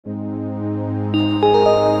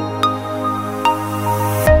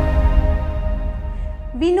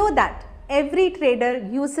We know that every trader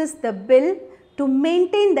uses the bill to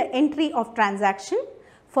maintain the entry of transaction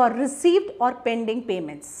for received or pending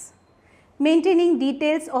payments. Maintaining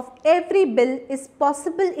details of every bill is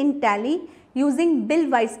possible in Tally using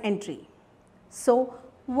BillWise entry. So,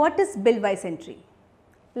 what is BillWise entry?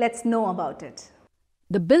 Let's know about it.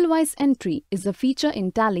 The BillWise entry is a feature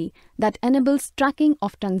in Tally that enables tracking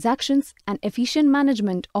of transactions and efficient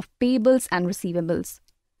management of payables and receivables.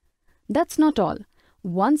 That's not all.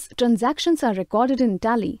 Once transactions are recorded in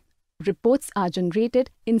Tally, reports are generated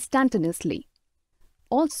instantaneously.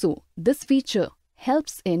 Also, this feature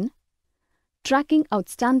helps in tracking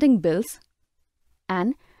outstanding bills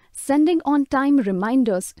and sending on-time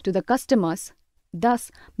reminders to the customers, thus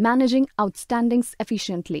managing outstandings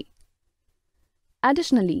efficiently.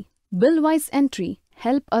 Additionally, BillWise entry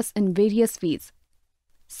help us in various ways,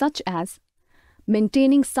 such as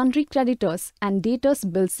maintaining sundry creditors and debtors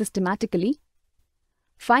bills systematically,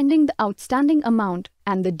 finding the outstanding amount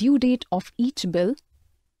and the due date of each bill,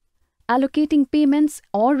 allocating payments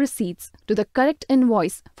or receipts to the correct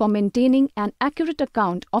invoice for maintaining an accurate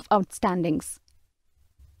account of outstandings.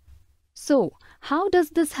 So, how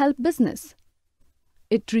does this help business?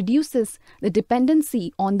 It reduces the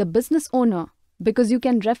dependency on the business owner because you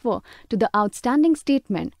can refer to the outstanding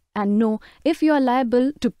statement and know if you are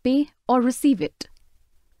liable to pay or receive it.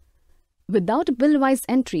 Without BillWise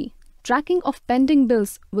entry, tracking of pending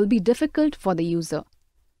bills will be difficult for the user.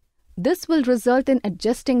 This will result in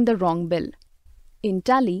adjusting the wrong bill. In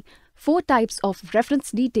Tally, 4 types of reference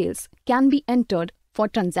details can be entered for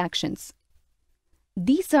transactions.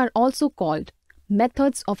 These are also called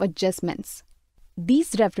methods of adjustments.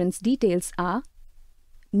 These reference details are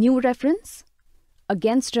new reference,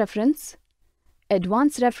 against reference,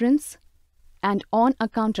 advance reference, and on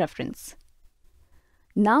account reference.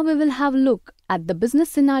 Now we will have a look at the business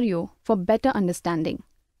scenario for better understanding.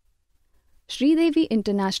 Sridevi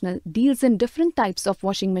International deals in different types of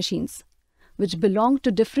washing machines, which belong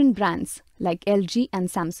to different brands like LG and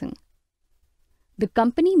Samsung. The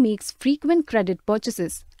company makes frequent credit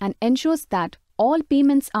purchases and ensures that all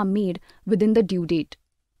payments are made within the due date.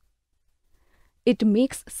 It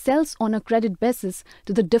makes sales on a credit basis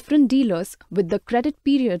to the different dealers with the credit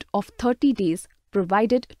period of 30 days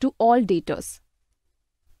provided to all debtors.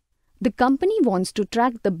 The company wants to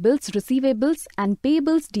track the bills, receivables and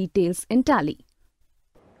payables details in Tally.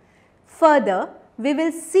 Further, we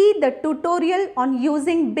will see the tutorial on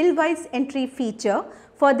using BillWise entry feature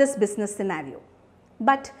for this business scenario.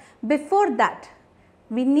 But before that,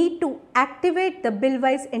 we need to activate the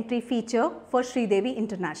BillWise entry feature for Sridevi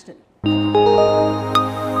International.